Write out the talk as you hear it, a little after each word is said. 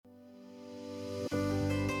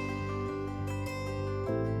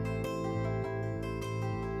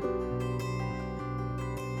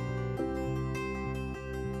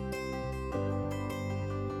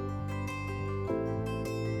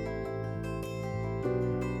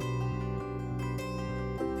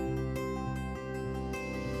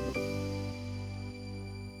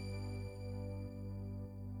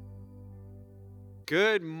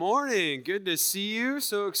Good morning. Good to see you.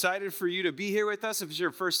 So excited for you to be here with us. If it's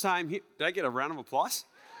your first time here, did I get a round of applause?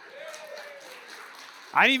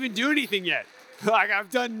 I didn't even do anything yet. Like I've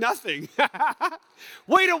done nothing.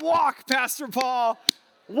 Way to walk, Pastor Paul.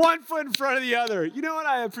 One foot in front of the other. You know what?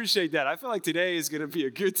 I appreciate that. I feel like today is going to be a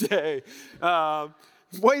good day.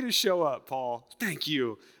 Way to show up, Paul. Thank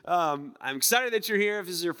you. I'm excited that you're here. If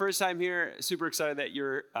this is your first time here, super excited that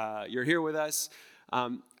you're here with us.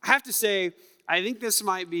 I have to say, I think this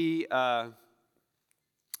might be an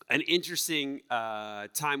interesting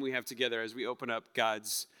time we have together as we open up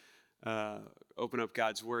God's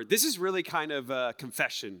Word. This is really kind of a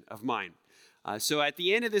confession of mine. So at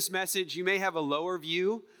the end of this message, you may have a lower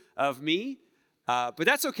view of me, but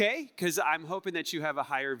that's okay because I'm hoping that you have a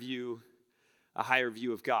higher view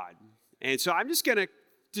of God. And so I'm just gonna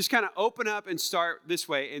kind of open up and start this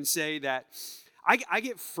way and say that I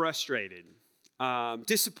get frustrated,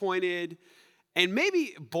 disappointed, and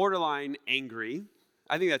maybe borderline angry.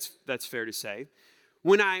 I think that's fair to say.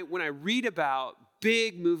 When I read about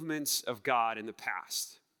big movements of God in the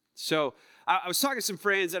past. So I was talking to some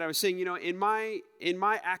friends and I was saying, in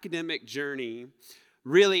my academic journey,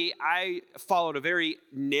 really, I followed a very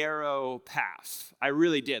narrow path. I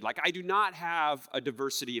really did. Like, I do not have a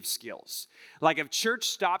diversity of skills. Like, if church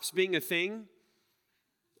stops being a thing,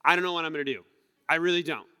 I don't know what I'm going to do. I really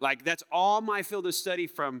don't. Like, that's all my field of study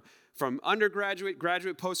from undergraduate,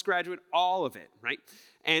 graduate, postgraduate, all of it, right?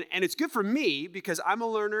 And it's good for me because I'm a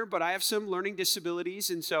learner, but I have some learning disabilities.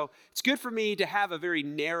 And so it's good for me to have a very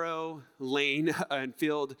narrow lane and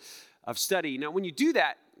field of study. Now, when you do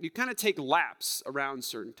that, you kind of take laps around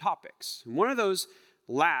certain topics. And one of those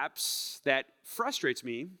laps that frustrates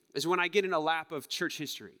me is when I get in a lap of church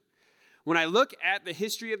history. When I look at the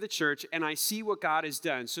history of the church and I see what God has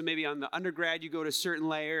done. So maybe on the undergrad, you go to a certain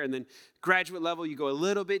layer, and then graduate level, you go a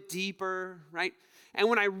little bit deeper, right? And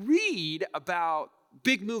when I read about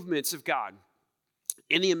big movements of God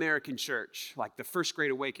in the American church, like the First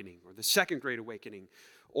Great Awakening or the Second Great Awakening,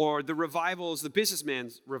 or the revivals, the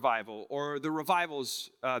businessman's revival, or the revivals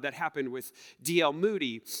that happened with D.L.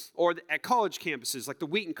 Moody, or at college campuses like the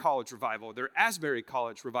Wheaton College revival, their Asbury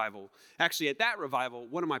College revival. Actually, at that revival,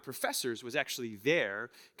 one of my professors was actually there,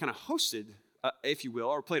 kind of hosted, if you will,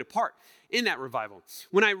 or played a part in that revival.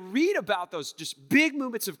 When I read about those just big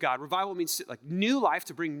movements of God, revival means like new life,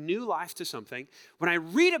 to bring new life to something. When I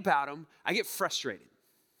read about them, I get frustrated.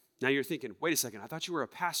 Now you're thinking, wait a second, I thought you were a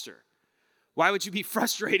pastor. Why would you be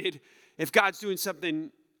frustrated if God's doing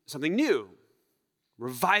something new?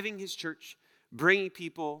 Reviving his church, bringing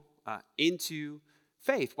people into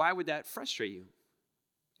faith. Why would that frustrate you?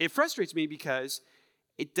 It frustrates me because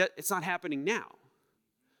it's not happening now.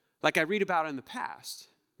 Like I read about in the past,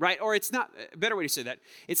 right? Or it's not, a better way to say that,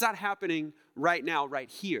 it's not happening right now, right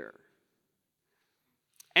here.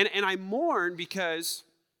 And I mourn because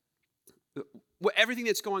everything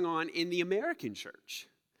that's going on in the American church.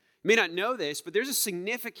 You may not know this, but there's a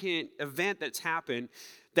significant event that's happened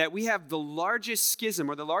that we have the largest schism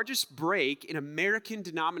or the largest break in American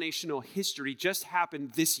denominational history just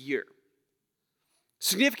happened this year.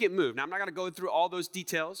 Significant move. Now, I'm not going to go through all those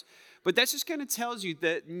details, but that just kind of tells you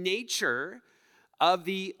the nature of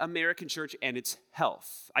the American church and its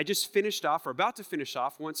health. I just finished off, or about to finish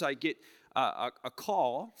off, once I get a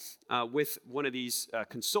call with one of these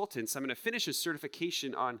consultants, I'm going to finish a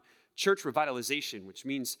certification on church revitalization, which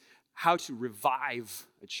means how to revive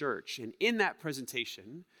a church. And in that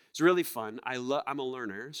presentation, it's really fun. I'm a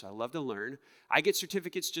learner, so I love to learn. I get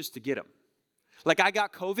certificates just to get them. Like I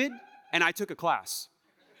got COVID, and I took a class.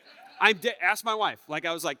 Asked my wife. Like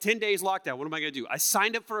I was like 10 days lockdown. What am I going to do? I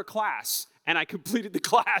signed up for a class, and I completed the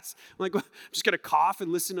class. I'm like, I'm just going to cough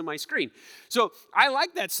and listen to my screen. So I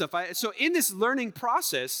like that stuff. So in this learning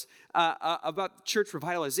process about church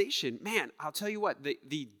revitalization, man, I'll tell you what,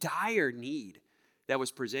 the dire need that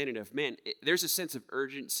was presented there's a sense of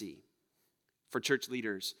urgency for church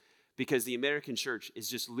leaders because the American church is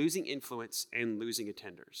just losing influence and losing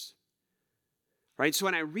attenders. Right? So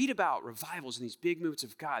when I read about revivals and these big movements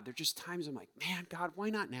of God, there are just times I'm like, man, God, why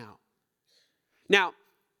not now? Now,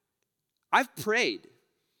 I've prayed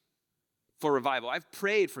for revival. I've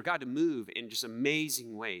prayed for God to move in just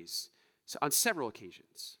amazing ways on several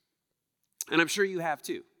occasions. And I'm sure you have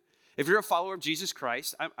too. If you're a follower of Jesus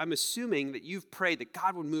Christ, I'm assuming that you've prayed that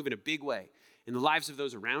God would move in a big way in the lives of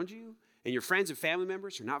those around you and your friends and family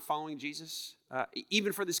members who are not following Jesus,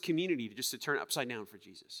 even for this community to turn upside down for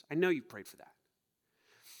Jesus. I know you've prayed for that.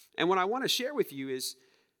 And what I want to share with you is,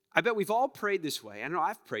 I bet we've all prayed this way. I know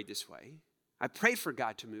I've prayed this way. I prayed for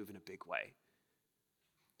God to move in a big way.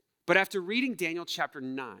 But after reading Daniel chapter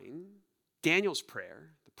 9, Daniel's prayer,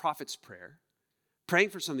 the prophet's prayer, praying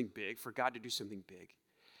for something big, for God to do something big.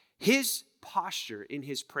 His posture in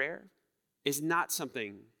his prayer is not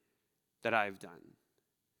something that I've done.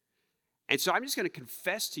 And so I'm just going to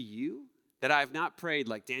confess to you that I have not prayed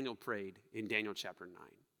like Daniel prayed in Daniel chapter 9.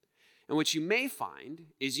 And what you may find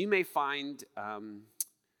is you may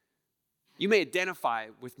identify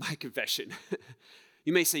with my confession.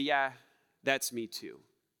 You may say, yeah, that's me too.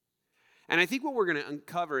 And I think what we're going to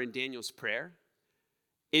uncover in Daniel's prayer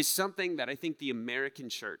is something that I think the American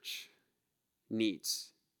church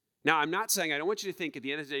needs. Now, I'm not saying, I don't want you to think at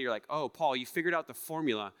the end of the day, you're like, oh, Paul, you figured out the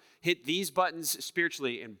formula, hit these buttons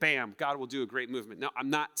spiritually, and bam, God will do a great movement. No, I'm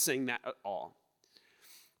not saying that at all.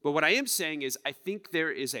 But what I am saying is I think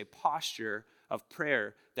there is a posture of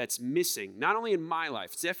prayer that's missing, not only in my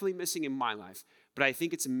life, it's definitely missing in my life, but I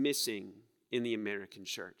think it's missing in the American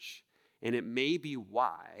church. And it may be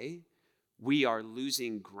why we are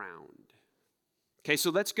losing ground. Okay,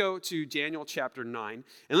 so let's go to Daniel chapter 9.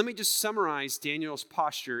 And let me just summarize Daniel's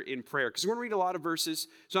posture in prayer, because we're going to read a lot of verses.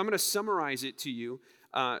 So I'm going to summarize it to you,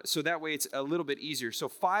 so that way it's a little bit easier. So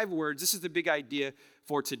 5 words. This is the big idea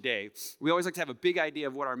for today. We always like to have a big idea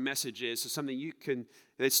of what our message is, so something you can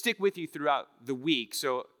that stick with you throughout the week.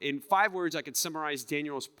 So in 5 words, I can summarize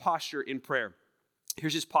Daniel's posture in prayer.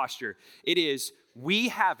 Here's his posture. It is, we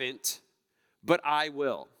haven't, but I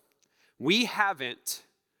will. We haven't,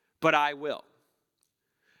 but I will.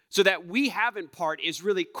 So that we haven't part is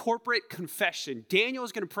really corporate confession. Daniel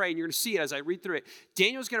is going to pray, and you're going to see it as I read through it.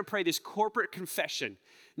 Daniel's going to pray this corporate confession.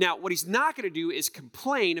 Now, what he's not going to do is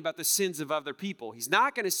complain about the sins of other people. He's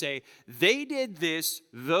not going to say, they did this,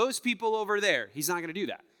 those people over there. He's not going to do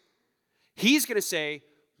that. He's going to say,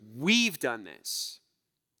 we've done this.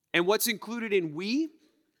 And what's included in we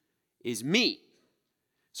is me.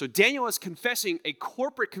 So Daniel is confessing a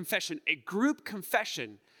corporate confession, a group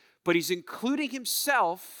confession, but he's including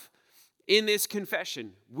himself in this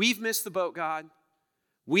confession. We've missed the boat, God.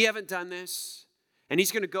 We haven't done this. And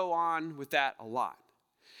he's going to go on with that a lot.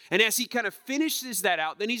 And as he kind of finishes that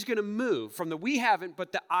out, then he's going to move from the we haven't,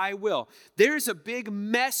 but the I will. There's a big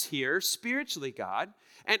mess here spiritually, God.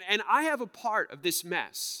 And I have a part of this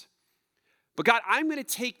mess. But God, I'm going to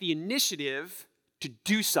take the initiative to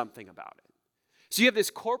do something about it. So you have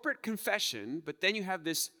this corporate confession, but then you have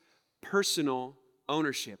this personal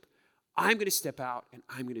ownership. I'm going to step out and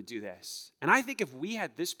I'm going to do this. And I think if we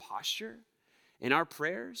had this posture in our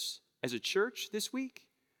prayers as a church this week,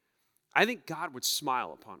 I think God would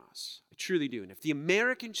smile upon us. I truly do. And if the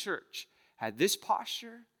American church had this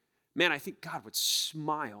posture, man, I think God would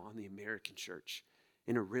smile on the American church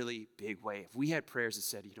in a really big way. If we had prayers that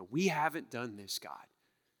said, we haven't done this, God,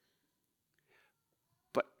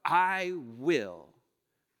 but I will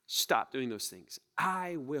stop doing those things.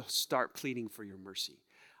 I will start pleading for your mercy.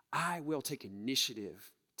 I will take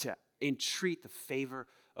initiative to entreat the favor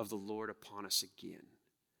of the Lord upon us again.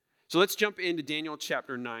 So let's jump into Daniel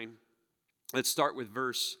chapter 9. Let's start with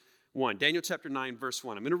verse 1. Daniel chapter 9, verse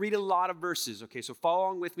 1. I'm going to read a lot of verses, okay? So follow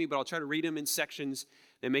along with me, but I'll try to read them in sections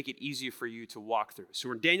that make it easier for you to walk through. So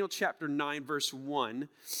we're in Daniel chapter 9, verse 1. It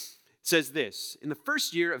says this, in the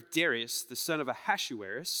first year of Darius, the son of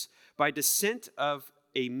Ahasuerus, by descent of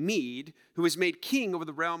a Mede, who was made king over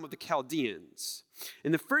the realm of the Chaldeans.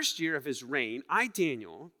 In the first year of his reign, I,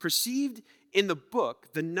 Daniel, perceived in the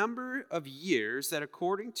book the number of years that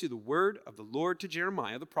according to the word of the Lord to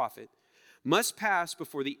Jeremiah the prophet, must pass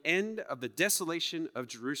before the end of the desolation of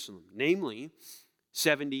Jerusalem, namely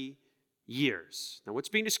 70 years. Now, what's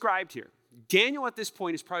being described here? Daniel at this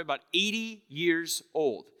point is probably about 80 years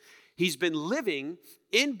old. He's been living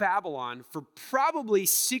in Babylon for probably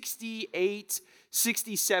 68,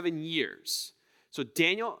 67 years. So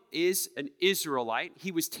Daniel is an Israelite.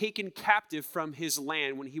 He was taken captive from his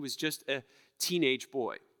land when he was just a teenage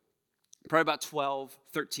boy, probably about 12,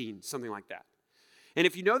 13, something like that. And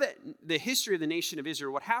if you know that the history of the nation of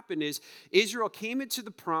Israel, what happened is Israel came into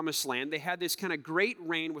the promised land. They had this kind of great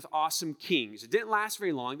reign with awesome kings. It didn't last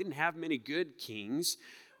very long. Didn't have many good kings.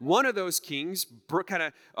 One of those kings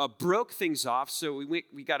kind of broke things off. So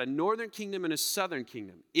we got a northern kingdom and a southern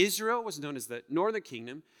kingdom. Israel was known as the northern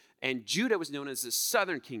kingdom, and Judah was known as the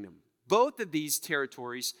southern kingdom. Both of these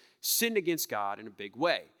territories sinned against God in a big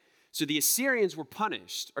way. So the Assyrians were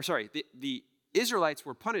punished, the Israelites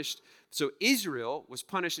were punished. So Israel was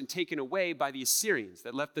punished and taken away by the Assyrians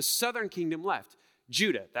that left the southern kingdom left.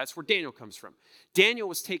 Judah, that's where Daniel comes from. Daniel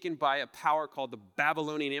was taken by a power called the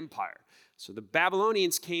Babylonian Empire. So the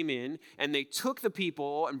Babylonians came in and they took the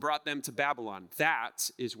people and brought them to Babylon. That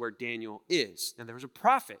is where Daniel is. Now there was a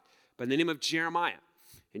prophet by the name of Jeremiah.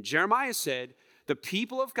 And Jeremiah said, the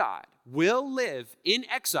people of God will live in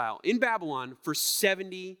exile in Babylon for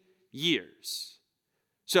 70 years.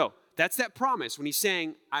 So that's that promise when he's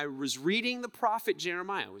saying, I was reading the prophet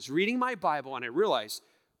Jeremiah, I was reading my Bible, and I realized,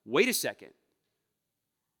 wait a second,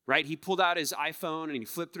 right? He pulled out his iPhone and he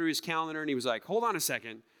flipped through his calendar and he was like, hold on a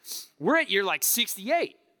second. We're at year like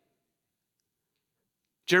 68.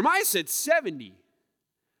 Jeremiah said 70.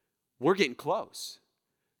 We're getting close.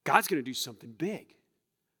 God's going to do something big.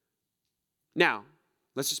 Now,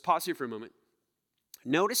 let's just pause here for a moment.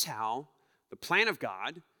 Notice how the plan of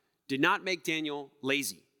God did not make Daniel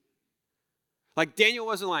lazy. Like Daniel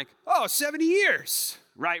wasn't like, 70 years,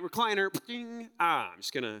 right? Recliner, I'm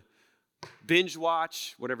just going to binge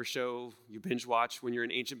watch whatever show you binge watch when you're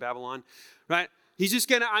in ancient Babylon, right? I'm just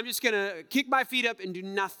going to kick my feet up and do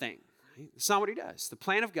nothing. Right? That's not what he does. The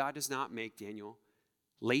plan of God does not make Daniel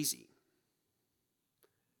lazy.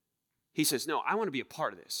 He says, no, I want to be a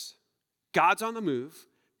part of this. God's on the move.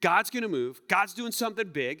 God's going to move. God's doing something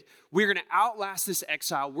big. We're going to outlast this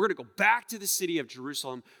exile. We're going to go back to the city of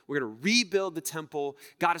Jerusalem. We're going to rebuild the temple.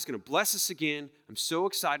 God is going to bless us again. I'm so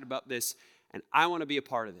excited about this, and I want to be a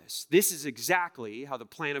part of this. This is exactly how the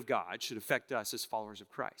plan of God should affect us as followers of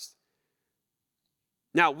Christ.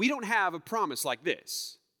 Now, we don't have a promise like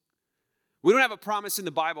this. We don't have a promise in the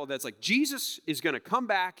Bible that's like, Jesus is going to come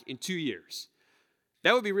back in 2 years.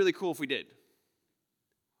 That would be really cool if we did.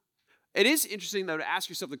 It is interesting, though, to ask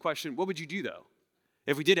yourself the question, what would you do, though,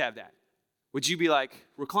 if we did have that? Would you be like,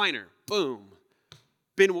 recliner, boom,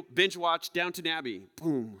 binge watch Downton Abbey,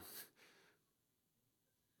 boom.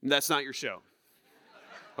 That's not your show.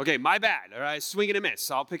 Okay, my bad, all right, swing and a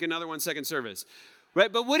miss. I'll pick another one second service.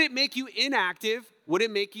 Right, but would it make you inactive? Would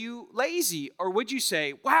it make you lazy? Or would you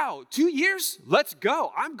say, wow, 2 years? Let's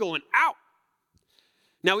go. I'm going out.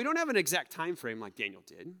 Now, we don't have an exact time frame like Daniel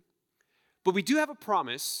did, but we do have a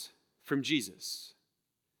promise from Jesus.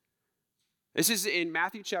 This is in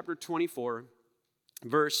Matthew chapter 24,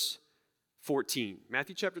 verse 14.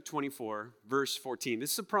 Matthew chapter 24, verse 14.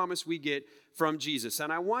 This is a promise we get from Jesus,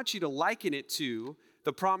 and I want you to liken it to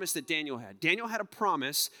the promise that Daniel had. Daniel had a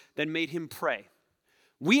promise that made him pray.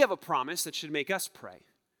 We have a promise that should make us pray,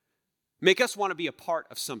 make us want to be a part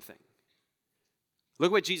of something.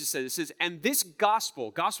 Look what Jesus says. It says, and this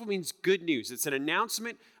gospel means good news. It's an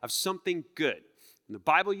announcement of something good. When the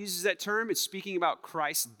Bible uses that term, it's speaking about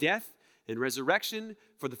Christ's death and resurrection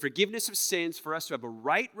for the forgiveness of sins, for us to have a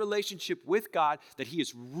right relationship with God, that he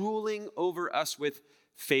is ruling over us with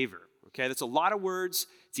favor. Okay, that's a lot of words.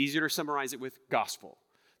 It's easier to summarize it with gospel.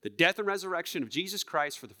 The death and resurrection of Jesus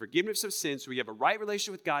Christ for the forgiveness of sins, so we have a right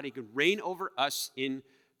relationship with God. He can reign over us in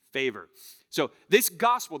favor. So this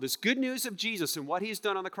gospel, this good news of Jesus and what he has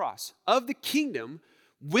done on the cross, of the kingdom,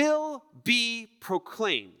 will be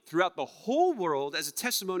proclaimed throughout the whole world as a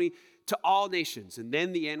testimony to all nations, and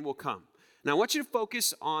then the end will come. Now, I want you to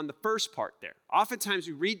focus on the first part there. Oftentimes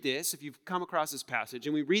we read this, if you've come across this passage,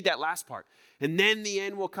 and we read that last part, and then the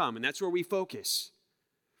end will come, and that's where we focus.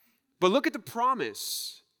 But look at the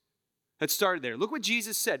promise that started there. Look what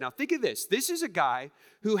Jesus said. Now think of this. This is a guy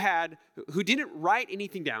who didn't write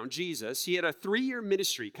anything down, Jesus. He had a 3-year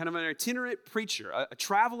ministry, kind of an itinerant preacher, a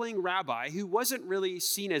traveling rabbi who wasn't really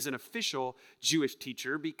seen as an official Jewish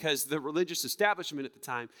teacher because the religious establishment at the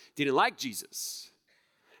time didn't like Jesus.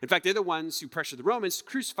 In fact, they're the ones who pressured the Romans to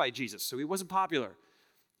crucify Jesus, so he wasn't popular,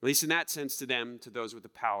 at least in that sense to them, to those with the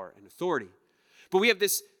power and authority. But we have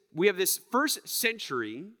this first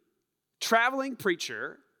century traveling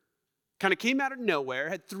preacher, kind of came out of nowhere,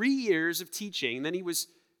 had 3 years of teaching, then he was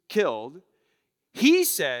killed. He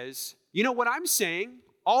says, you know what I'm saying?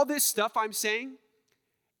 All this stuff I'm saying,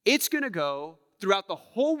 it's going to go throughout the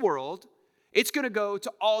whole world. It's going to go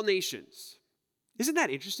to all nations. Isn't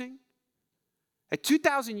that interesting? At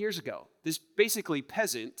 2,000 years ago, this basically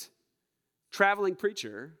peasant traveling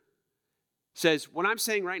preacher says, what I'm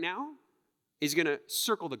saying right now is going to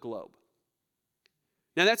circle the globe.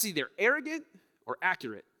 Now that's either arrogant or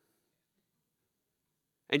accurate.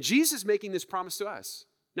 And Jesus is making this promise to us.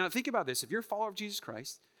 Now, think about this. If you're a follower of Jesus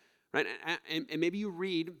Christ, right, and maybe you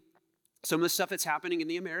read some of the stuff that's happening in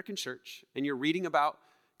the American church, and you're reading about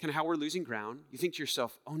kind of how we're losing ground, you think to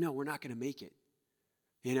yourself, oh, no, we're not going to make it.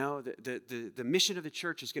 You know, the mission of the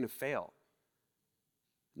church is going to fail.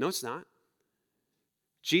 No, it's not.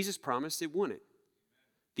 Jesus promised it wouldn't.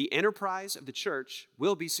 The enterprise of the church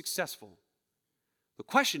will be successful. The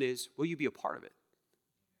question is, will you be a part of it?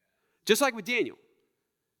 Just like with Daniel.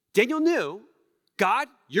 Daniel knew, God,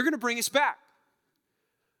 you're going to bring us back.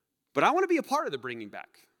 But I want to be a part of the bringing back.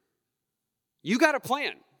 You got a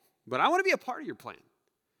plan, but I want to be a part of your plan.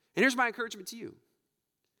 And here's my encouragement to you.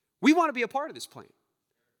 We want to be a part of this plan.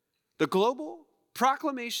 The global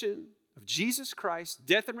proclamation of Jesus Christ's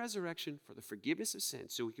death and resurrection for the forgiveness of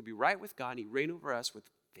sins, so we could be right with God and he reign over us with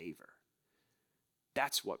favor.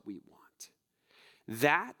 That's what we want.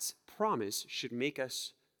 That promise should make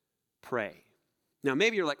us pray. Now,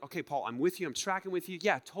 maybe you're like, okay, Paul, I'm with you. I'm tracking with you.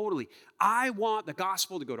 Yeah, totally. I want the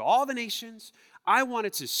gospel to go to all the nations. I want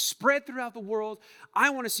it to spread throughout the world.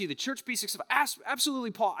 I want to see the church be successful.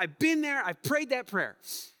 Absolutely, Paul. I've been there. I've prayed that prayer.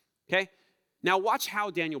 Okay? Now, watch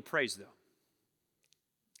how Daniel prays, though.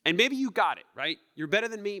 And maybe you got it, right? You're better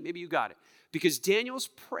than me. Maybe you got it. Because Daniel's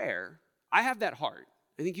prayer, I have that heart.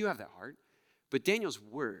 I think you have that heart. But Daniel's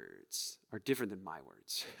words are different than my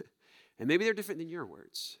words. And maybe they're different than your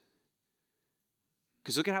words.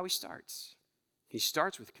 Because look at how he starts. He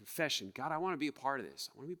starts with confession. God, I want to be a part of this.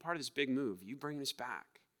 I want to be a part of this big move. You bring this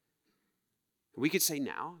back. We could say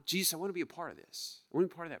now, Jesus, I want to be a part of this. I want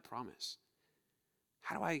to be part of that promise.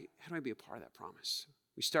 How do I be a part of that promise?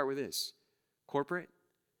 We start with this. Corporate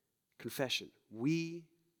confession. We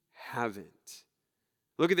haven't.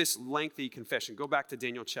 Look at this lengthy confession. Go back to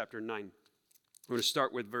Daniel chapter 9. I'm going to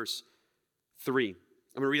start with verse 3. I'm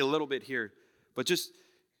going to read a little bit here, but just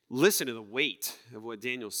listen to the weight of what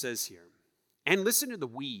Daniel says here. And listen to the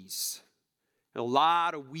wheeze. A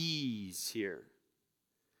lot of wheeze here.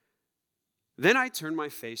 Then I turned my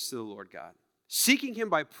face to the Lord God, seeking him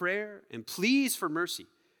by prayer and pleas for mercy,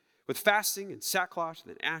 with fasting and sackcloth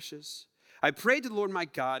and ashes. I prayed to the Lord my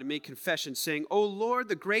God and made confession, saying, O Lord,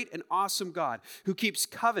 the great and awesome God, who keeps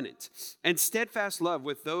covenant and steadfast love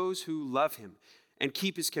with those who love him and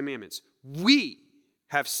keep his commandments. We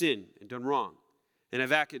have sinned and done wrong, and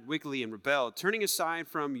have acted wickedly and rebelled, turning aside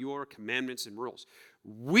from your commandments and rules.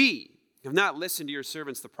 We have not listened to your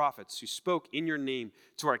servants, the prophets, who spoke in your name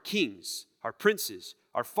to our kings, our princes,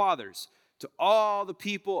 our fathers, to all the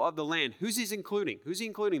people of the land. Who's he including? Who's he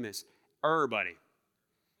including this? Everybody.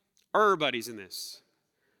 Everybody's in this,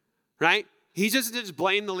 right? He doesn't just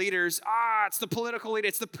blame the leaders. It's the political leader.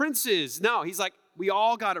 It's the princes. No, he's like, we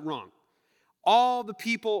all got it wrong. All the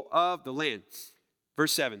people of the land.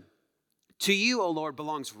 Verse 7. To you, O Lord,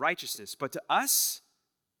 belongs righteousness, but to us,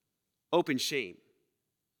 open shame.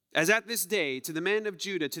 As at this day, to the men of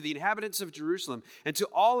Judah, to the inhabitants of Jerusalem, and to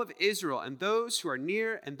all of Israel, and those who are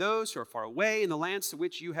near and those who are far away in the lands to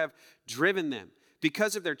which you have driven them,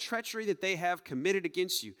 because of their treachery that they have committed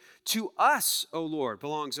against you. To us, O Lord,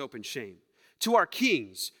 belongs open shame. To our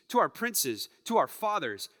kings, to our princes, to our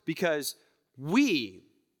fathers, because we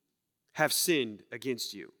have sinned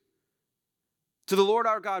against you. To the Lord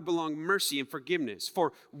our God belong mercy and forgiveness,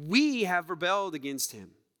 for we have rebelled against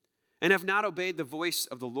him and have not obeyed the voice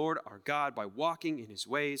of the Lord our God by walking in his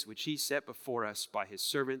ways, which he set before us by his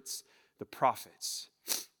servants, the prophets.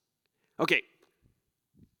 Okay,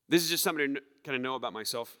 this is just something to kind of know about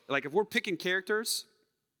myself. Like if we're picking characters,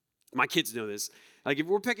 my kids know this. Like if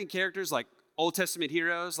we're picking characters like Old Testament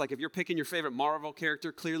heroes, like if you're picking your favorite Marvel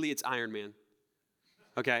character, clearly it's Iron Man.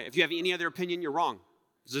 Okay, if you have any other opinion, you're wrong.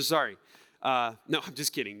 So sorry. No, I'm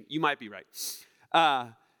just kidding. You might be right. I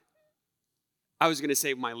was going to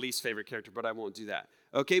say my least favorite character, but I won't do that.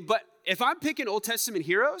 Okay, but if I'm picking Old Testament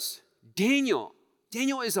heroes, Daniel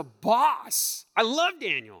is a boss. I love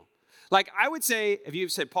Daniel. Like I would say, if you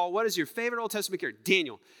said, Paul, what is your favorite Old Testament character?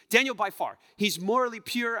 Daniel by far. He's morally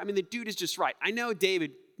pure. I mean, the dude is just right. I know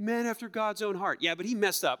David, man after God's own heart. Yeah, but he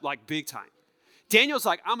messed up like big time. Daniel's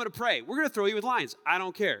like, I'm going to pray. We're going to throw you with lions. I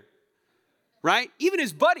don't care. Right? Even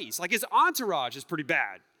his buddies, like his entourage is pretty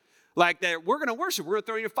bad. Like that, we're going to worship. We're going to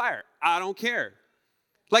throw you in fire. I don't care.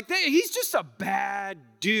 Like he's just a bad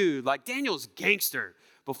dude. Like Daniel's gangster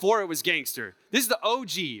before it was gangster. This is the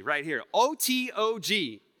OG right here.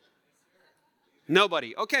 OTOG.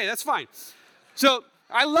 Nobody. Okay, that's fine. So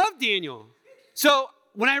I love Daniel. So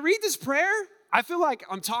when I read this prayer, I feel like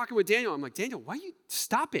I'm talking with Daniel. I'm like, Daniel, why you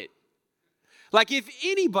stop it? Like if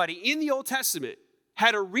anybody in the Old Testament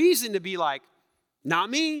had a reason to be like, not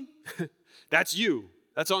me, that's you.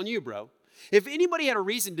 That's on you, bro. If anybody had a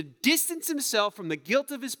reason to distance himself from the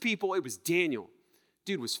guilt of his people, it was Daniel.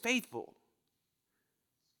 Dude was faithful.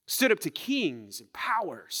 Stood up to kings and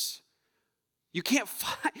powers. You can't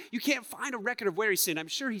find a record of where he sinned. I'm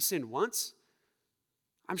sure he sinned once.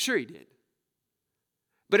 I'm sure he did.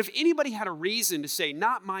 But if anybody had a reason to say,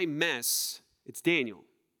 not my mess, it's Daniel.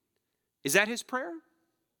 Is that his prayer?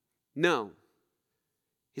 No.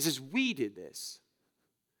 He says, we did this.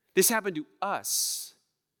 This happened to us.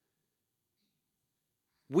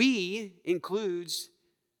 We includes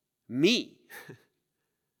me.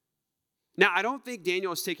 Now, I don't think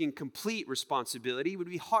Daniel is taking complete responsibility. It would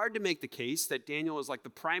be hard to make the case that Daniel is like the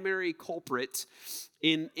primary culprit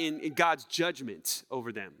in God's judgment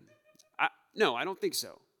over them. No, I don't think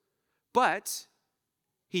so. But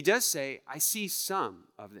he does say, I see some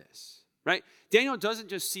of this, right? Daniel doesn't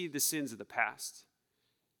just see the sins of the past.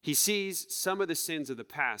 He sees some of the sins of the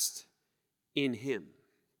past in him.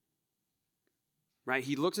 Right?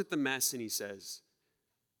 He looks at the mess and he says,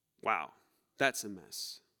 wow, that's a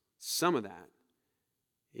mess. Some of that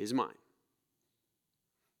is mine.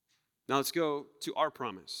 Now let's go to our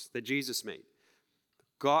promise that Jesus made.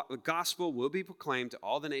 The gospel will be proclaimed to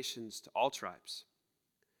all the nations, to all tribes.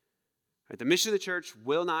 Right? The mission of the church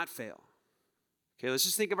will not fail. Okay, let's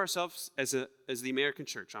just think of ourselves as the American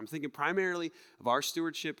church. I'm thinking primarily of our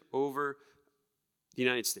stewardship over the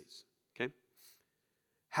United States. Okay?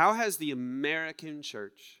 How has the American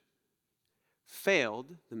church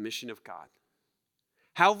failed the mission of God?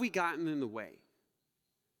 How have we gotten in the way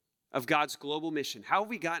of God's global mission? How have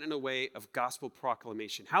we gotten in the way of gospel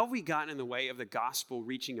proclamation? How have we gotten in the way of the gospel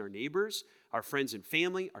reaching our neighbors, our friends and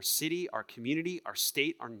family, our city, our community, our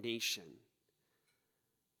state, our nation?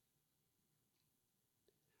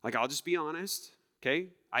 Like, I'll just be honest, okay?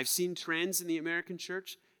 I've seen trends in the American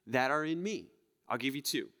church that are in me. I'll give you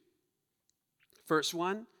two. First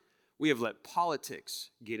one, we have let politics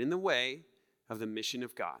get in the way of the mission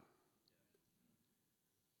of God.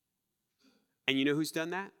 And you know who's done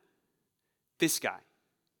that? This guy.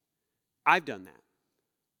 I've done that.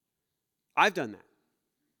 I've done that.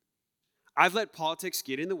 I've let politics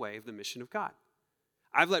get in the way of the mission of God.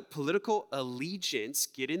 I've let political allegiance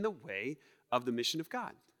get in the way of the mission of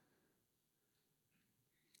God.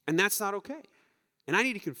 And that's not okay. And I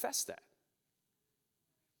need to confess that.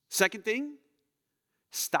 Second thing,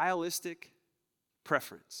 stylistic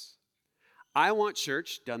preference. I want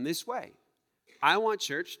church done this way. I want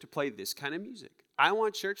church to play this kind of music. I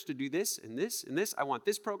want church to do this and this and this. I want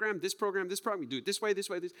this program, this program, this program. You do it this way, this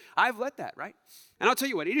way, this. I've let that, right? And I'll tell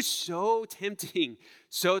you what, it is so tempting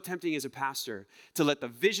as a pastor to let the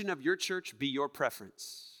vision of your church be your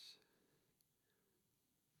preference.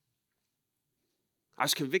 I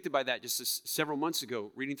was convicted by that just several months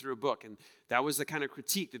ago, reading through a book, and that was the kind of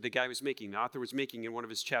critique that the guy was making, the author was making in one of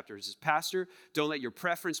his chapters. He says, Pastor, don't let your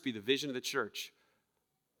preference be the vision of the church.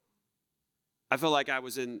 I felt like I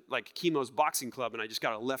was in like Chemo's boxing club and I just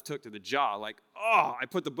got a left hook to the jaw. Like, oh, I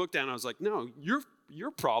put the book down and I was like, no, your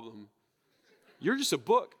problem. You're just a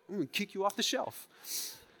book. I'm gonna kick you off the shelf.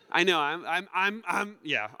 I know,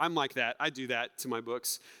 I'm like that. I do that to my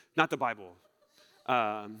books, not the Bible.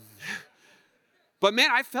 But man,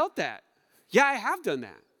 I felt that. Yeah, I have done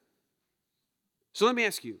that. So let me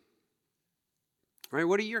ask you, right?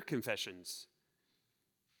 What are your confessions?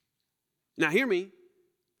 Now hear me.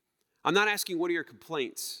 I'm not asking what are your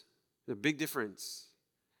complaints. There's a big difference.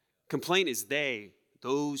 Complaint is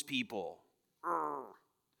those people.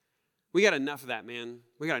 We got enough of that, man.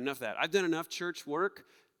 We got enough of that. I've done enough church work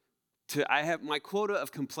I have my quota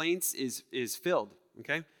of complaints is filled,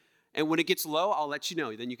 okay? And when it gets low, I'll let you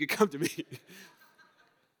know. Then you can come to me.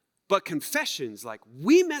 But confessions, like,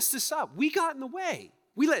 we messed this up. We got in the way.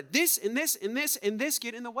 We let this and this and this and this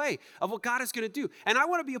get in the way of what God is going to do. And I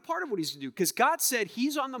want to be a part of what he's going to do because God said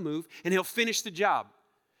he's on the move and he'll finish the job.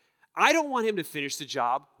 I don't want him to finish the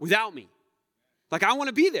job without me. Like, I want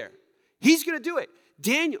to be there. He's going to do it.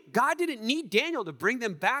 God didn't need Daniel to bring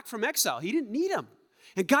them back from exile. He didn't need him.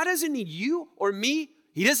 And God doesn't need you or me.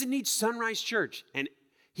 He doesn't need Sonrise Church. And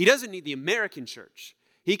he doesn't need the American church.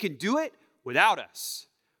 He can do it without us.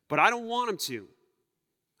 But I don't want him to.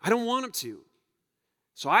 I don't want him to.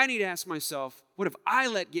 So I need to ask myself, what have I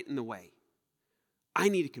let get in the way? I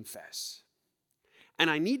need to confess. And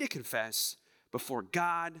I need to confess before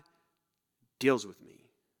God deals with me.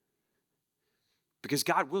 Because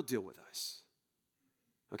God will deal with us.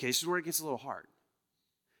 Okay, this is where it gets a little hard.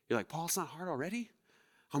 You're like, Paul, it's not hard already?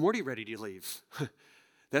 I'm already ready to leave.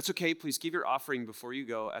 That's okay. Please give your offering before you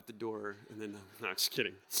go at the door. And then, no, I'm just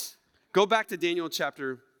kidding. Go back to Daniel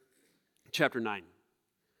chapter 9.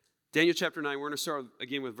 Daniel chapter 9, we're going to start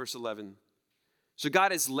again with verse 11. So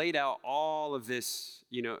God has laid out all of this,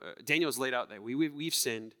 Daniel's laid out that we've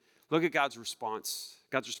sinned. Look at God's response.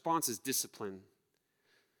 God's response is discipline.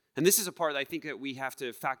 And this is a part that I think that we have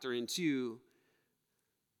to factor into.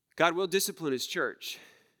 God will discipline his church.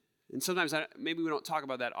 And sometimes maybe we don't talk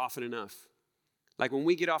about that often enough. Like when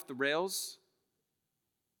we get off the rails,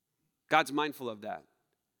 God's mindful of that.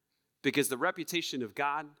 Because the reputation of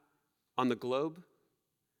God on the globe,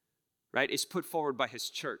 right, is put forward by his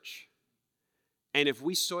church. And if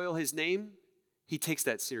we soil his name, he takes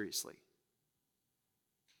that seriously.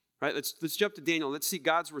 Right, let's jump to Daniel. Let's see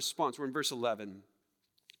God's response. We're in verse 11.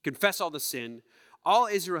 Confess all the sin. All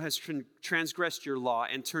Israel has transgressed your law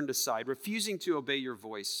and turned aside, refusing to obey your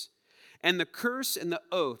voice. And the curse and the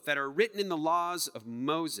oath that are written in the laws of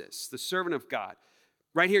Moses, the servant of God.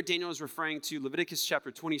 Right here, Daniel is referring to Leviticus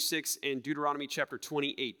chapter 26 and Deuteronomy chapter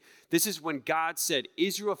 28. This is when God said,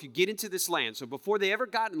 Israel, if you get into this land, so before they ever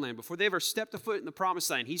got in land, before they ever stepped a foot in the promised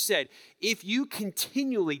land, he said, if you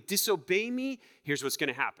continually disobey me, here's what's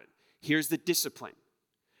going to happen. Here's the discipline.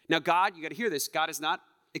 Now, God, you got to hear this, God is not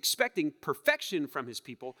expecting perfection from his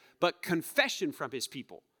people, but confession from his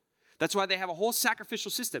people. That's why they have a whole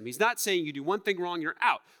sacrificial system. He's not saying you do one thing wrong, you're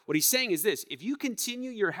out. What he's saying is this, if you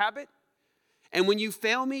continue your habit, and when you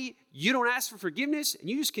fail me, you don't ask for forgiveness, and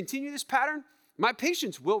you just continue this pattern, my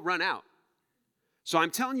patience will run out. So I'm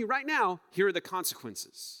telling you right now, here are the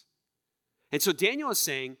consequences. And so Daniel is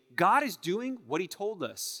saying, God is doing what he told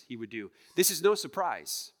us he would do. This is no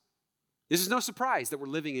surprise. This is no surprise that we're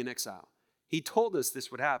living in exile. He told us this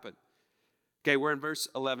would happen. Okay, we're in verse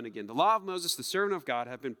 11 again. The law of Moses, the servant of God,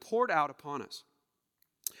 have been poured out upon us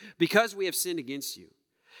because we have sinned against you.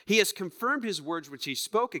 He has confirmed his words which he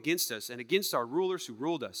spoke against us and against our rulers who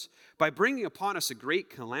ruled us by bringing upon us a great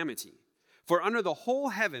calamity. For under the whole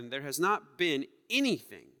heaven there has not been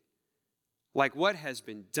anything like what has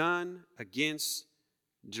been done against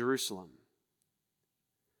Jerusalem.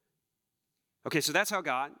 Okay, so that's how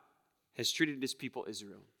God has treated his people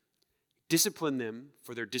Israel. Disciplined them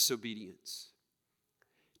for their disobedience.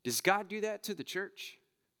 Does God do that to the church?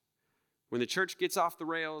 When the church gets off the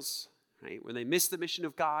rails, right? When they miss the mission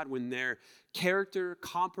of God, when their character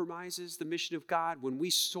compromises the mission of God, when we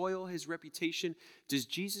soil his reputation, does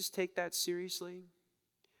Jesus take that seriously?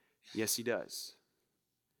 Yes, he does.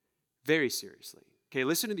 Very seriously. Okay,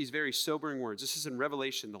 listen to these very sobering words. This is in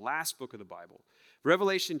Revelation, the last book of the Bible.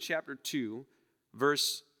 Revelation chapter 2,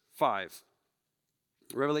 verse 5.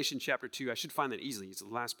 Revelation chapter 2, I should find that easily. It's the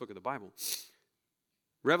last book of the Bible.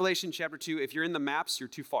 Revelation chapter 2, if you're in the maps, you're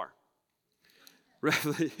too far.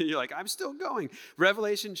 You're like, I'm still going.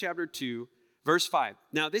 Revelation chapter 2, verse 5.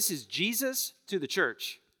 Now, this is Jesus to the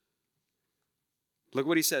church. Look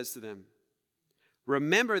what he says to them.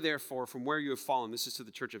 Remember, therefore, from where you have fallen. This is to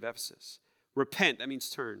the church of Ephesus. Repent, that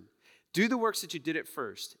means turn. Do the works that you did at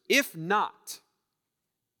first. If not,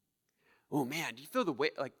 oh man, do you feel the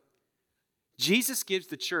weight? Like, Jesus gives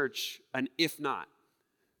the church an if not.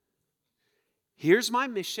 Here's my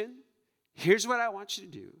mission. Here's what I want you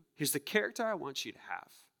to do. Here's the character I want you to have.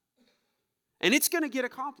 And it's going to get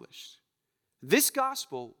accomplished. This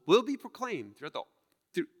gospel will be proclaimed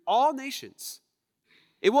through all nations.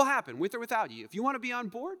 It will happen with or without you. If you want to be on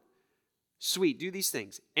board, sweet, do these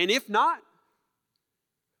things. And if not,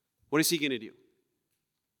 what is he going to do?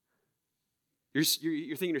 You're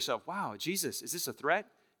thinking to yourself, wow, Jesus, is this a threat?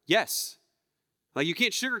 Yes. Like, you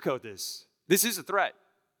can't sugarcoat this. This is a threat.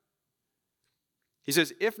 He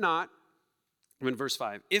says, if not, I'm in verse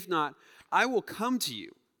 5, if not, I will come to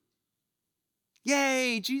you.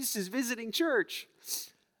 Yay, Jesus is visiting church.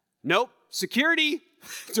 Nope, security.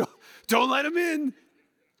 Don't let him in,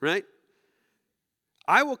 right?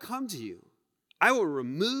 I will come to you. I will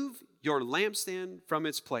remove your lampstand from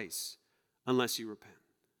its place unless you repent.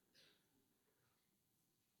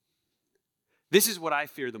 This is what I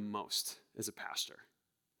fear the most as a pastor.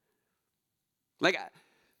 Like,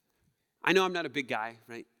 I know I'm not a big guy,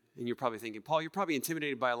 right? And you're probably thinking, Paul, you're probably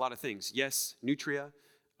intimidated by a lot of things. Yes, nutria,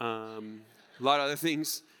 a lot of other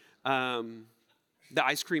things. The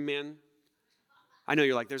ice cream man. I know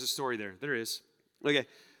you're like, there's a story there. There is. Okay.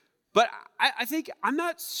 But I think I'm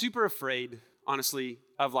not super afraid, honestly,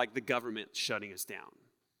 of like the government shutting us down.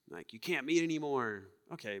 Like, you can't meet anymore.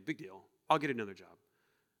 Okay, big deal. I'll get another job.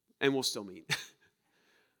 And we'll still meet.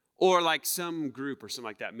 Or like some group or something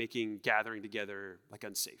like that making gathering together like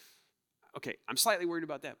unsafe. Okay, I'm slightly worried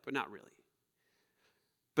about that, but not really.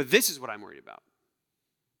 But this is what I'm worried about.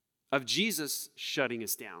 Of Jesus shutting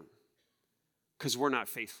us down because we're not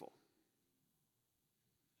faithful.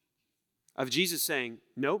 Of Jesus saying,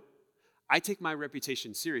 nope, I take my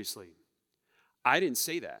reputation seriously. I didn't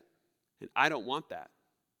say that, and I don't want that.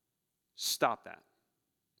 Stop that.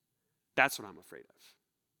 That's what I'm afraid of.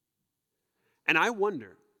 And I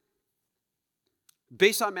wonder,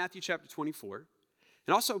 based on Matthew chapter 24,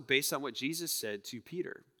 and also based on what Jesus said to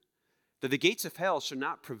Peter, that the gates of hell shall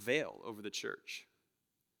not prevail over the church.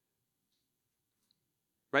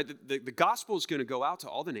 Right? The gospel is going to go out to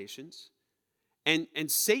all the nations, and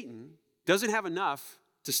Satan doesn't have enough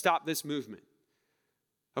to stop this movement.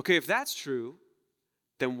 Okay, if that's true,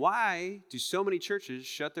 then why do so many churches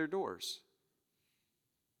shut their doors?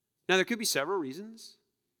 Now, there could be several reasons,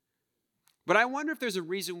 but I wonder if there's a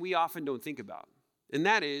reason we often don't think about, and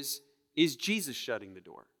that is Jesus shutting the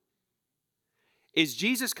door? Is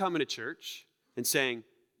Jesus coming to church and saying,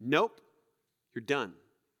 nope, you're done?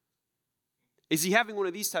 Is he having one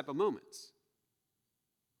of these type of moments?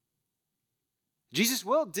 Jesus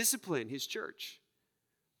will discipline his church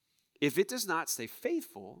if it does not stay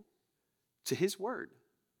faithful to his word.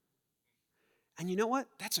 And you know what?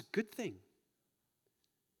 That's a good thing.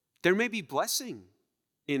 There may be blessing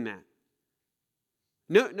in that.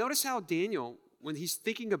 Notice how Daniel, when he's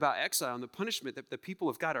thinking about exile and the punishment that the people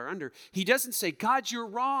of God are under, he doesn't say, God, you're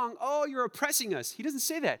wrong. Oh, you're oppressing us. He doesn't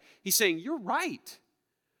say that. He's saying, you're right.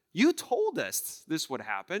 You told us this would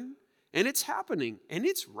happen, and it's happening, and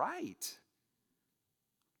it's right.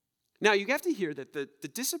 Now, you have to hear that the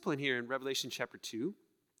discipline here in Revelation chapter 2,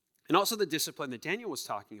 and also the discipline that Daniel was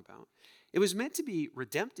talking about, it was meant to be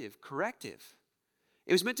redemptive, corrective.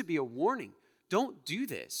 It was meant to be a warning. Don't do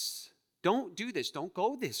this. Don't do this. Don't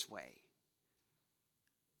go this way.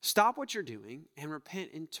 Stop what you're doing and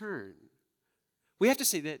repent and turn. We have to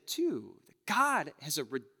say that too. God has a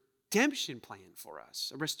redemption plan for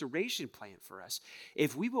us, a restoration plan for us.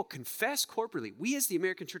 If we will confess corporately, we as the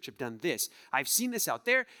American church have done this. I've seen this out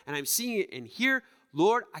there, and I'm seeing it in here.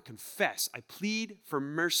 Lord, I confess. I plead for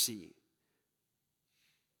mercy.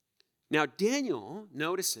 Now, Daniel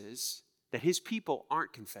notices that his people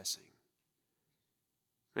aren't confessing.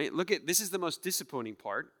 Right? Look at, this is the most disappointing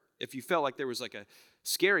part. If you felt like there was like a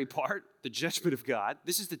scary part, the judgment of God,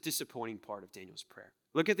 this is the disappointing part of Daniel's prayer.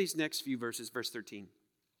 Look at these next few verses, verse 13.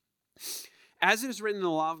 As it is written in the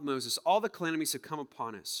law of Moses, all the calamities have come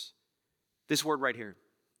upon us. This word right here.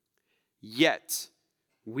 Yet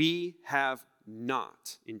we have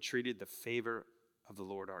not entreated the favor of the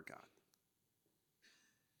Lord our God.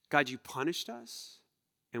 God, you punished us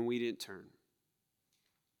and we didn't turn.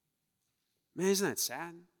 Man, isn't that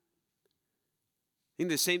sad? I think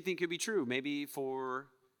the same thing could be true maybe for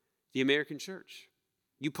the American church.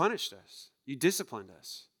 You punished us. You disciplined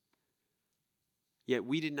us. Yet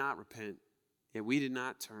we did not repent. Yet we did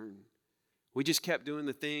not turn. We just kept doing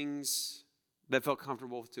the things that felt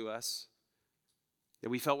comfortable to us, that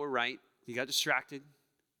we felt were right. You got distracted.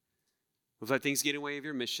 We've let things get in the way of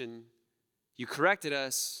your mission. You corrected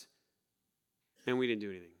us, and we didn't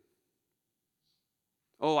do anything.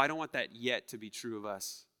 Oh, I don't want that yet to be true of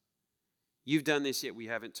us. You've done this, yet we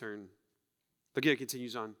haven't turned. Look at it,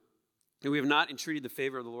 continues on. And we have not entreated the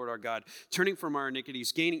favor of the Lord our God, turning from our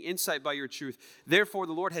iniquities, gaining insight by your truth. Therefore,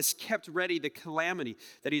 the Lord has kept ready the calamity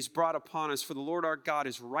that he's brought upon us. For the Lord our God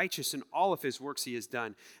is righteous in all of his works he has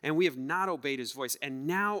done. And we have not obeyed his voice. And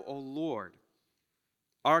now, O Lord,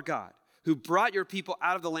 our God, who brought your people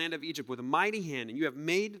out of the land of Egypt with a mighty hand, and you have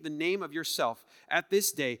made the name of yourself, at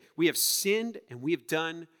this day we have sinned and we have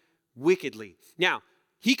done wickedly. Now,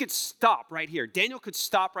 he could stop right here. Daniel could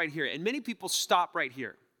stop right here. And many people stop right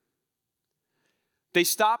here. They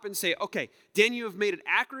stop and say, okay, Daniel, you have made an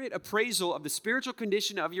accurate appraisal of the spiritual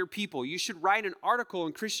condition of your people. You should write an article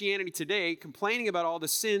in Christianity Today complaining about all the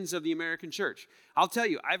sins of the American church. I'll tell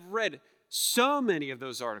you, I've read so many of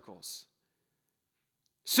those articles,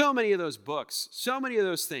 so many of those books, so many of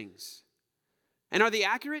those things. And are they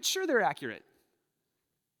accurate? Sure, they're accurate.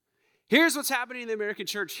 Here's what's happening in the American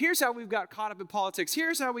church. Here's how we've got caught up in politics.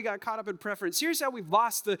 Here's how we got caught up in preference. Here's how we've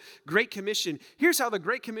lost the Great Commission. Here's how the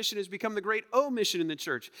Great Commission has become the Great Omission in the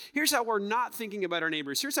church. Here's how we're not thinking about our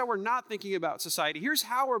neighbors. Here's how we're not thinking about society. Here's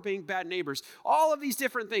how we're being bad neighbors. All of these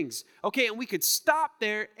different things. Okay, and we could stop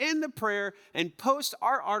there in the prayer and post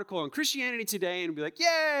our article on Christianity Today and be like,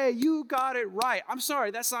 yay, you got it right. I'm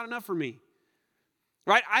sorry, that's not enough for me.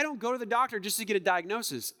 Right? I don't go to the doctor just to get a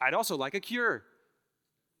diagnosis. I'd also like a cure.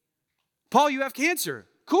 Paul, you have cancer.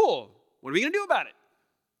 Cool. What are we going to do about it?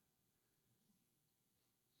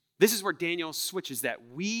 This is where Daniel switches that.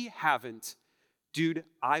 We haven't. Dude,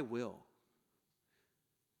 I will.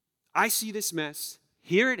 I see this mess.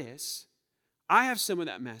 Here it is. I have some of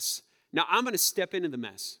that mess. Now I'm going to step into the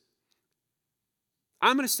mess.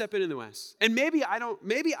 I'm going to step into the mess. And maybe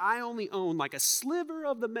I only own like a sliver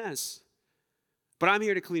of the mess, but I'm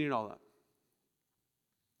here to clean it all up.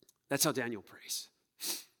 That's how Daniel prays.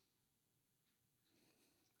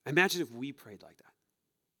 Imagine if we prayed like that.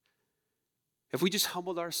 If we just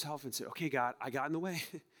humbled ourselves and said, okay, God, I got in the way.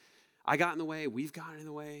 I got in the way. We've gotten in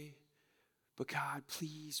the way. But God,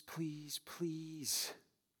 please, please, please,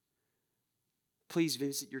 please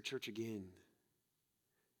visit your church again.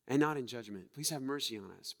 And not in judgment. Please have mercy on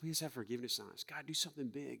us. Please have forgiveness on us. God, do something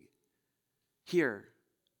big here.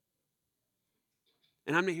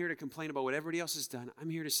 And I'm not here to complain about what everybody else has done. I'm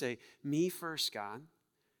here to say, me first, God.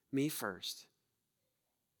 Me first.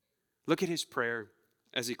 Look at his prayer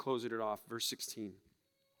as he closes it off, verse 16.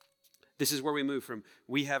 This is where we move from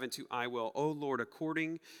we haven't to I will. O Lord,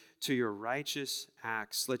 according to your righteous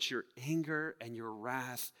acts, let your anger and your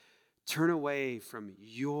wrath turn away from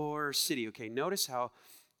your city. Okay, notice how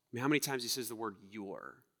many times he says the word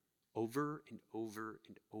your. over and over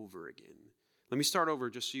and over again. Let me start over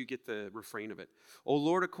just so you get the refrain of it. O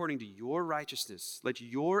Lord, according to your righteousness, let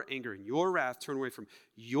your anger and your wrath turn away from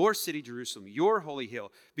your city, Jerusalem, your holy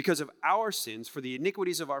hill, because of our sins, for the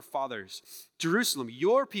iniquities of our fathers. Jerusalem,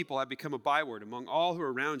 your people have become a byword among all who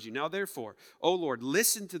are around you. Now therefore, O Lord,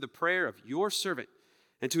 listen to the prayer of your servant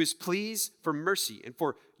and to his pleas for mercy. And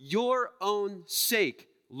for your own sake,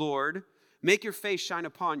 Lord, make your face shine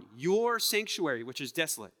upon your sanctuary, which is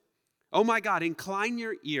desolate. Oh my God, incline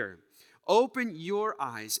your ear. Open your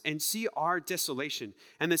eyes and see our desolation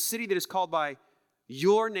and the city that is called by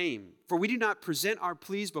your name. For we do not present our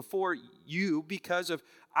pleas before you because of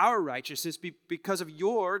our righteousness, because of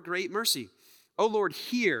your great mercy. O Lord,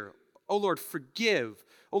 hear. O Lord, forgive.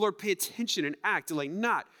 O Lord, pay attention and act. Delay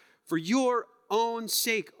not for your own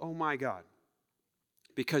sake, oh my God,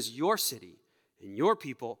 because your city and your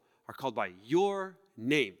people are called by your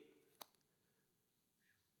name.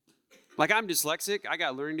 Like, I'm dyslexic, I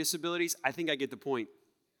got learning disabilities, I think I get the point.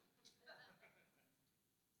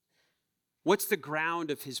 What's the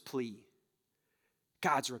ground of his plea?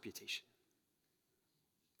 God's reputation.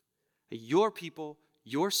 Your people,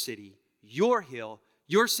 your city, your hill,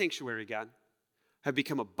 your sanctuary, God, have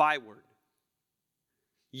become a byword.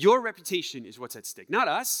 Your reputation is what's at stake, not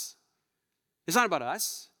us. It's not about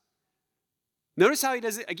us. Notice how he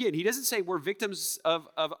does it. Again, he doesn't say we're victims of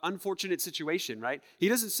unfortunate situation, right? He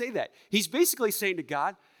doesn't say that. He's basically saying to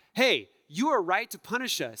God, hey, you are right to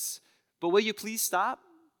punish us, but will you please stop?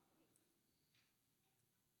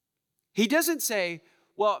 He doesn't say,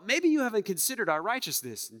 well, maybe you haven't considered our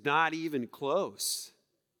righteousness. Not even close.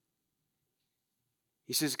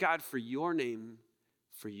 He says, God, for your name,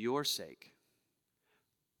 for your sake,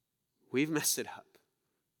 we've messed it up.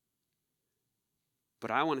 But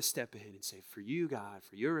I want to step in and say, for you, God,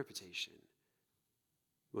 for your reputation,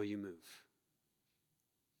 will you move?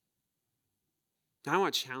 Now I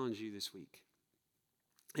want to challenge you this week,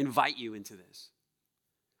 invite you into this,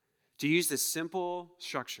 to use this simple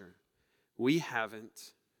structure. We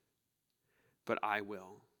haven't, but I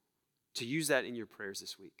will. To use that in your prayers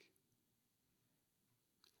this week.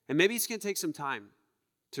 And maybe it's going to take some time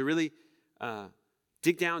to really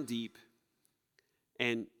dig down deep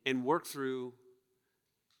and work through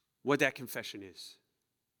what that confession is.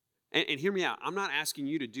 And hear me out. I'm not asking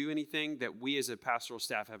you to do anything that we as a pastoral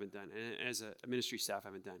staff haven't done and as a ministry staff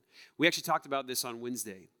haven't done. We actually talked about this on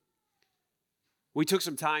Wednesday. We took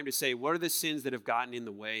some time to say, what are the sins that have gotten in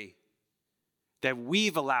the way, that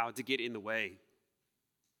we've allowed to get in the way?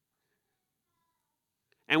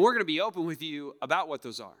 And we're going to be open with you about what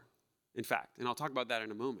those are, in fact. And I'll talk about that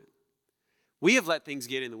in a moment. We have let things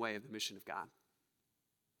get in the way of the mission of God.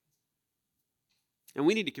 And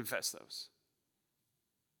we need to confess those.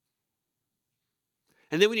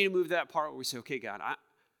 And then we need to move to that part where we say, okay, God,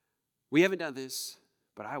 we haven't done this,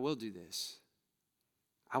 but I will do this.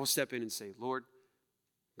 I will step in and say, Lord,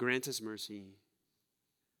 grant us mercy.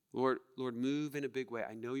 Lord, move in a big way.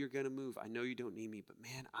 I know you're going to move. I know you don't need me, but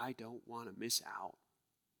man, I don't want to miss out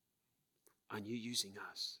on you using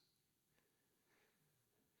us.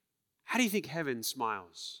 How do you think heaven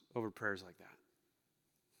smiles over prayers like that?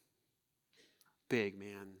 Big,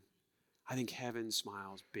 man. I think heaven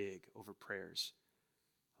smiles big over prayers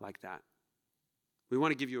like that. We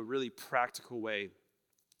want to give you a really practical way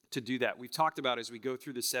to do that. We've talked about as we go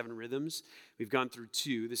through the 7 rhythms. We've gone through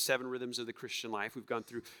 2, the 7 rhythms of the Christian life. We've gone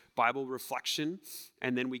through Bible reflection,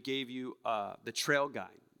 and then we gave you the trail guide,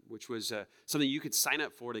 which was something you could sign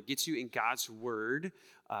up for that gets you in God's Word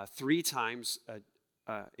 3 times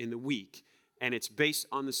in the week. And it's based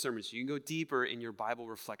on the sermon, so you can go deeper in your Bible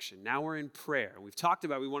reflection. Now we're in prayer. We've talked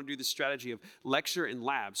about we want to do the strategy of lecture and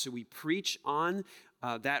lab. So we preach on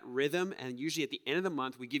that rhythm, and usually at the end of the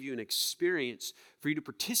month, we give you an experience for you to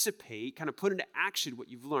participate, kind of put into action what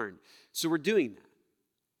you've learned. So we're doing that.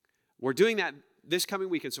 We're doing that this coming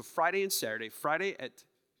weekend. So Friday and Saturday, Friday at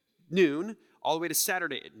noon, all the way to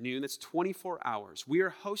Saturday at noon. That's 24 hours. We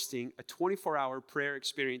are hosting a 24-hour prayer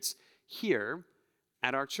experience here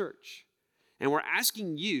at our church. And we're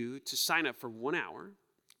asking you to sign up for 1 hour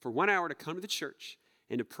to come to the church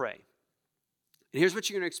and to pray. And here's what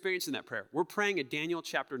you're going to experience in that prayer. We're praying a Daniel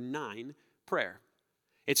chapter 9 prayer.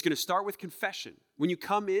 It's going to start with confession. When you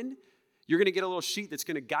come in, you're going to get a little sheet that's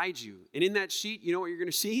going to guide you. And in that sheet, you know what you're going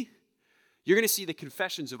to see? You're going to see the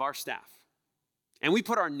confessions of our staff. And we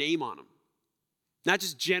put our name on them. Not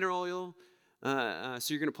just general, so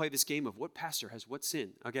you're going to play this game of what pastor has what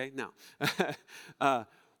sin, okay? No.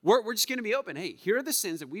 We're just going to be open. Hey, here are the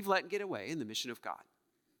sins that we've let get away in the mission of God.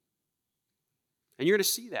 And you're going to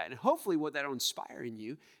see that. And hopefully what that will inspire in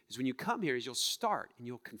you is when you come here is you'll start and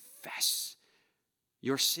you'll confess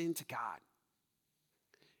your sin to God.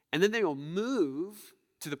 And then they will move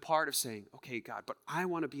to the part of saying, okay, God, but I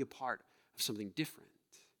want to be a part of something different.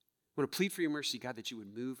 I want to plead for your mercy, God, that you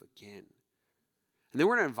would move again. And then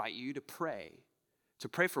we're going to invite you to pray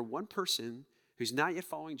for one person who's not yet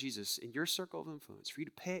following Jesus in your circle of influence, for you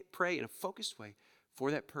to pray in a focused way for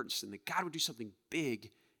that person, that God would do something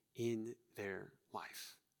big in their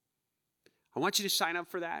life. I want you to sign up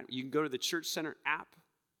for that. You can go to the Church Center app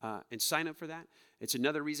and sign up for that. It's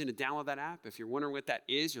another reason to download that app. If you're wondering what that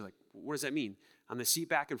is, you're like, what does that mean? On the seat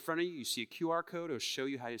back in front of you, you see a QR code. It'll show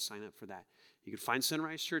you how to sign up for that. You can find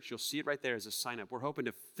Sonrise Church. You'll see it right there as a sign up. We're hoping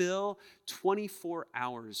to fill 24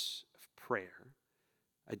 hours of prayer,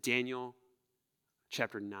 a Daniel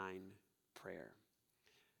chapter 9 prayer.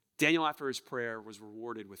 Daniel, after his prayer, was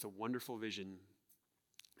rewarded with a wonderful vision.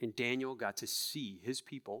 And Daniel got to see his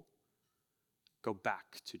people go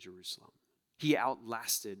back to Jerusalem. He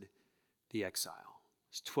outlasted the exile.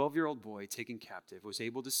 This 12-year-old boy taken captive was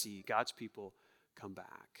able to see God's people come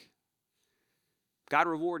back. God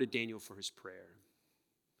rewarded Daniel for his prayer.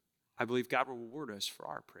 I believe God will reward us for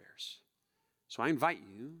our prayers. So I invite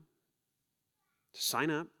you to sign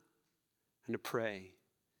up and to pray.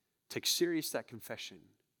 Take serious that confession.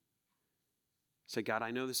 Say, God,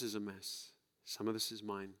 I know this is a mess. Some of this is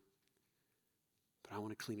mine. But I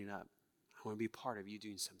want to clean it up. I want to be a part of you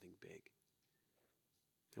doing something big.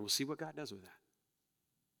 And we'll see what God does with that.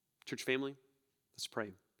 Church family, let's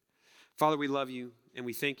pray. Father, we love you and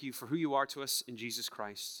we thank you for who you are to us in Jesus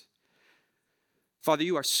Christ. Father,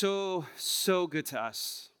 you are so, so good to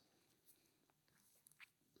us.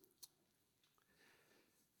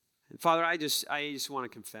 And Father, I just want to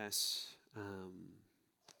confess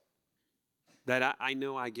that I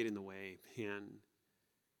know I get in the way, and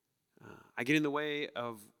I get in the way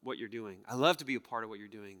of what you're doing. I love to be a part of what you're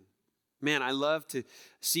doing. Man, I love to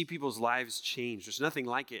see people's lives change. There's nothing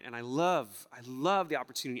like it. And I love the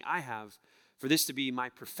opportunity I have for this to be my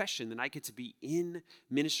profession, that I get to be in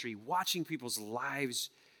ministry, watching people's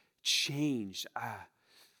lives change.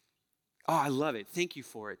 I love it. Thank you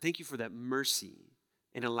for it. Thank you for that mercy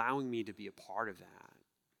in allowing me to be a part of that.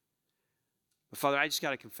 But Father, I just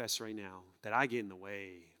got to confess right now that I get in the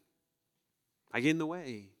way. I get in the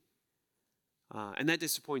way. And that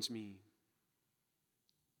disappoints me.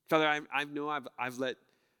 Father, I know I've let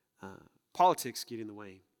politics get in the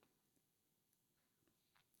way.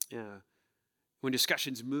 When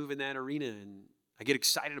discussions move in that arena, and I get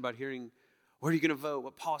excited about hearing, where are you going to vote?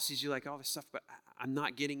 What policies you like? All this stuff, but I'm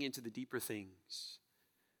not getting into the deeper things.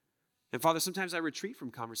 And Father, sometimes I retreat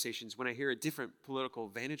from conversations when I hear a different political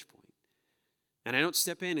vantage point. And I don't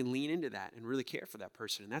step in and lean into that and really care for that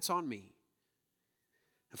person, and that's on me.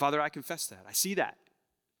 And Father, I confess that. I see that.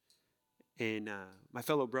 And my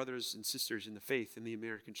fellow brothers and sisters in the faith in the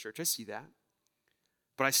American church, I see that.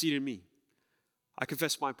 But I see it in me. I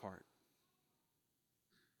confess my part.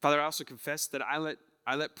 Father, I also confess that I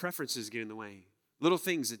let preferences get in the way. Little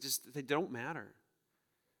things that they don't matter.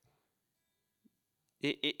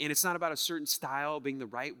 And it's not about a certain style being the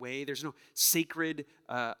right way. There's no sacred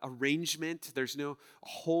arrangement. There's no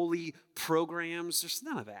holy programs. There's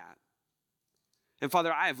none of that. And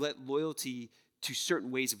Father, I have let loyalty to certain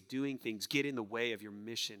ways of doing things get in the way of your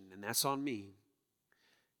mission. And that's on me.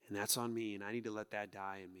 And that's on me. And I need to let that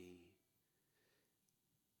die in me.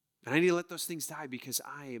 And I need to let those things die because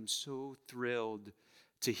I am so thrilled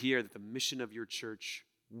to hear that the mission of your church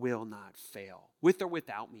will not fail, with or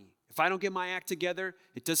without me. If I don't get my act together,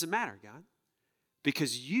 it doesn't matter, God,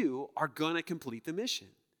 because you are going to complete the mission.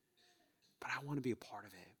 But I want to be a part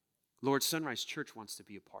of it. Lord, Sonrise Church wants to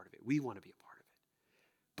be a part of it. We want to be a part of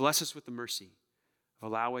it. Bless us with the mercy of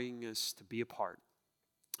allowing us to be a part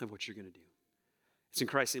of what you're going to do. It's in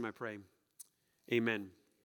Christ's name I pray. Amen.